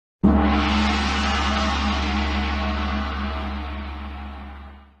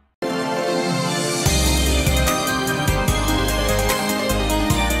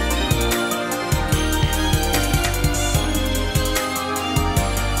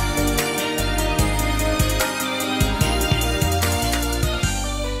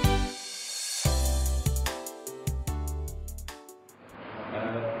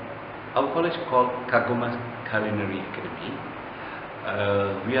Our college is called GANGGUAN Culinary Academy.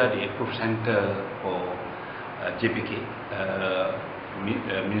 We are the approved center for JPK,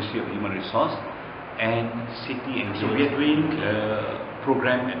 Ministry of Human Resource, and City. And so we are doing a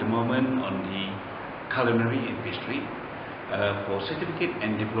program at the moment on the culinary and pastry for certificate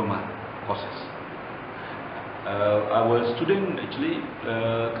and diploma courses. Our students actually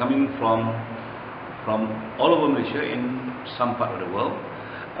coming from all over Malaysia and some part of the world.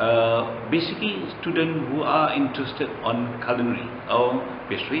 Basically, students who are interested on culinary or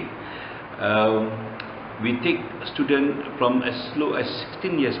pastry. We take a student from as low as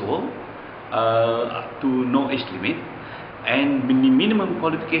 16 years old to no age limit, and minimum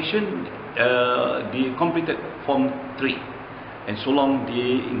qualification they completed Form 3, and so long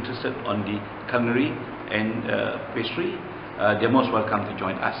they interested on the culinary and pastry, they're most welcome to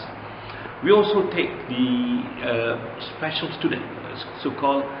join us. We also take the special student,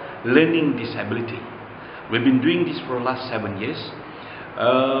 so-called learning disability. We've been doing this for the last 7 years.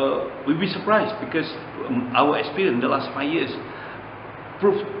 We'll be surprised because our experience in the last 5 years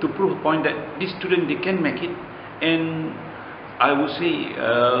prove a point that these students, they can make it, and I would say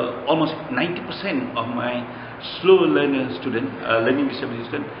almost 90% of my slow learner student, learning disability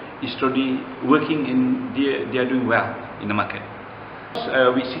student, is already working and they are doing well in the market.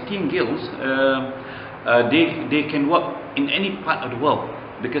 With City and Guilds, they can work in any part of the world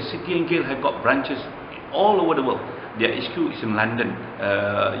because City and Guild have got branches all over the world. Their HQ is in London,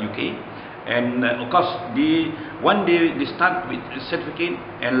 UK, and of course, one day they start with a certificate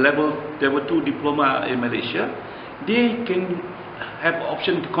and level 2 diploma in Malaysia. They can have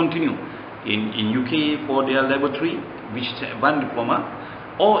option to continue in UK for their level 3, which is advanced diploma,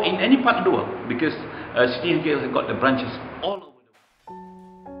 or in any part of the world because City and Guild have got the branches all over.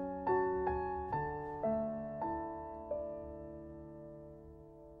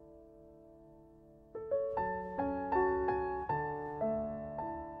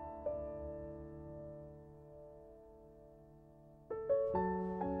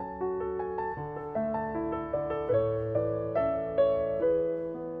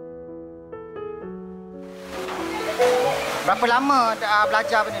 Berapa lama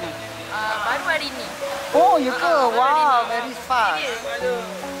belajar benda ni? Baru hari ni. Oh, ya ke? Wow, very fast.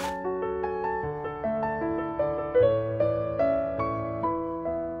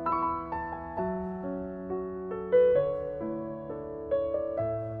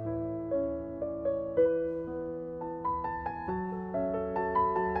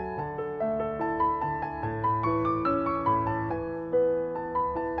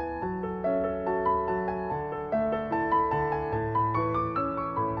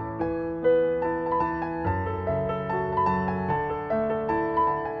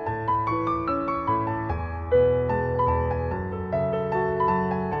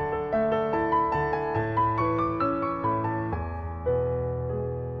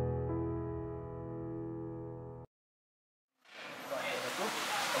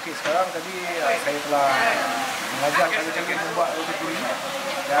 Okey, sekarang tadi saya telah mengajar cara-cara membuat roti kuri,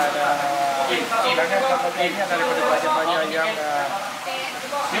 dan sebenarnya pelajar ini adalah daripada pelajar-pelajar yang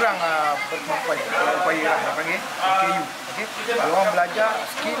kurang berupaya lah, yang panggil OKU. Okey, orang belajar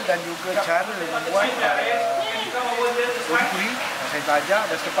skill dan juga cara membuat roti kuri. Saya belajar,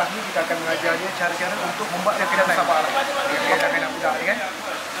 dan selepas ni kita akan mengajar dia cara-cara untuk membuat dia kena sabar dengan anak budak ni kan,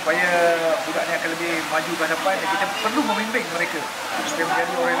 supaya budak ni akan lebih maju ke depan, dan kita perlu membimbing mereka supaya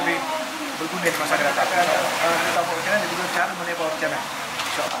menjadi orang yang lebih berguna di masa akan datang. Kita buat macam mana dan juga cara menebar macam mana.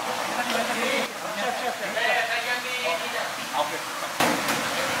 InsyaAllah. Okey,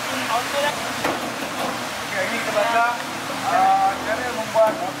 hari ni kita belajar cara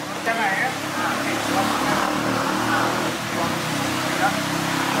membuat rencangan ya.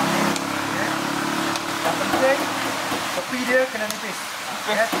 Yang penting tepi dia kena nipis.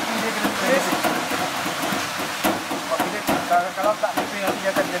 Tepi dia kena nipis. Kalau tak nipis nanti dia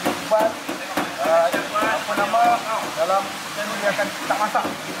akan jadi ubat. Apa nama, dalam channel dia akan tak masak.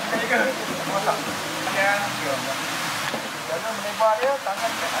 Tak masak. Jangan melebar dia, tangan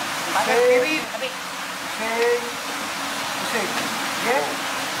kiri ambil. Pusing. Okey?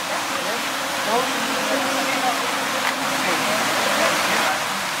 So,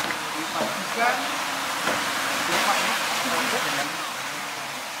 pastikan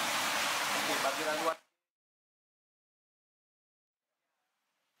bagian luar.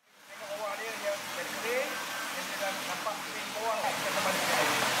 Tengok bawah dia yang kering, yang dia dah nampak kering bawah kita balik ke air.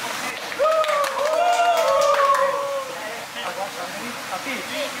 Agak sini api.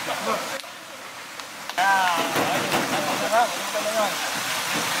 Tengok.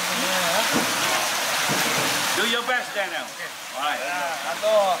 Do your best, Daniel. Alright.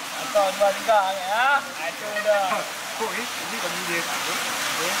 Atau 2-3 ya. Itu dah. Ini bagi dia.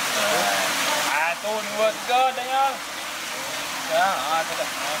 Satu, 2, 3 Daniel. Ya, tetap.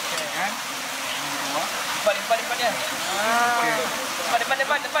 Okey kan. Depan dia.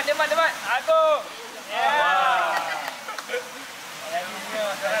 Depan. Aku. Ya.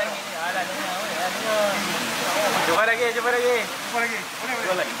 Cuba lagi.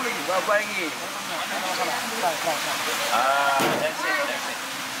 Buat lagi. That's it.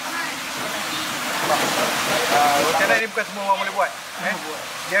 Channel ni bukan semua orang boleh buat.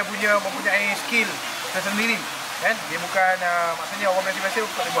 Dia mempunyai skill tersendiri. Kan? Dia bukan maksudnya orang biasa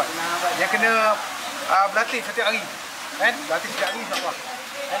tak boleh buat. Dia kena berlatih setiap hari. Kan? Berlatih setiap hari insya-Allah.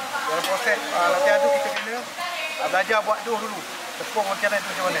 Kan? Dalam proses latihan tu kita kena belajar buat dulu. Tepung cara itu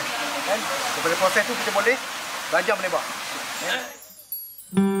macam mana. Kan? Daripada proses tu kita boleh belajar menembak. Kan?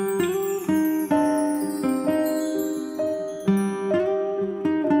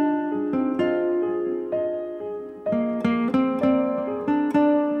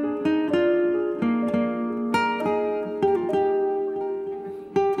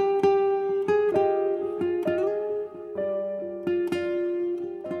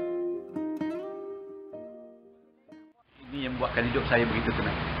 Ini yang buatkan hidup saya begitu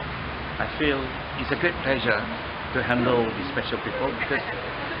tenang. I feel it's a great pleasure to handle these special people because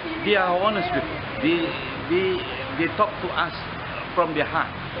they are honest people. They talk to us from their heart,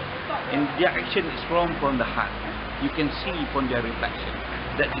 and their action is from the heart. You can see from their reflection.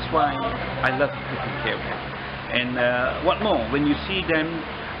 That is why I love taking care of them. And what more, when you see them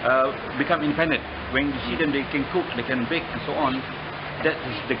become independent, when you see them they can cook, they can bake, and so on. That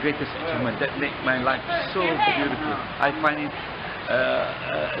is the greatest achievement. That makes my life so beautiful. I find it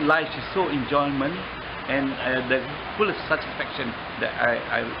life is so enjoyment and the fullest satisfaction that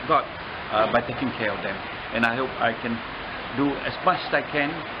I got by taking care of them. And I hope I can do as much as I can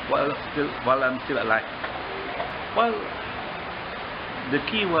while I'm still alive. Well, the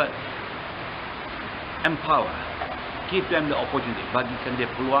key word empower. Give them the opportunity. Bagikan dia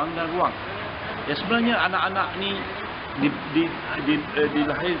peluang dan ruang. Ya sebenarnya anak-anak ni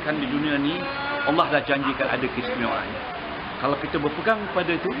dilahirkan di dunia ni, Allah dah janjikan ada keistimewaannya. Kalau kita berpegang pada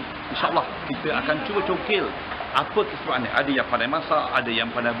itu, insya-Allah kita akan cuba congkil apa keistimewaannya. Ada yang pandai masak, ada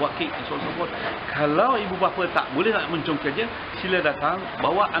yang pandai buat kek dan sebagainya. Kalau ibu bapa tak boleh nak mencongkilnya, sila datang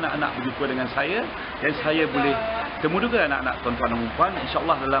bawa anak-anak berjumpa dengan saya dan saya boleh temuduga anak-anak tuan-tuan dan puan.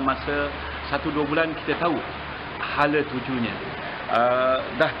 Insya-Allah dalam masa 1-2 bulan kita tahu hala tujunya.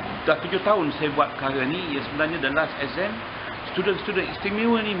 Dah 7 tahun saya buat perkara ni. Ya sebenarnya the last exam student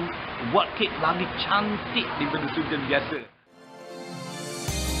istimewa ni buat kek lagi cantik daripada student biasa.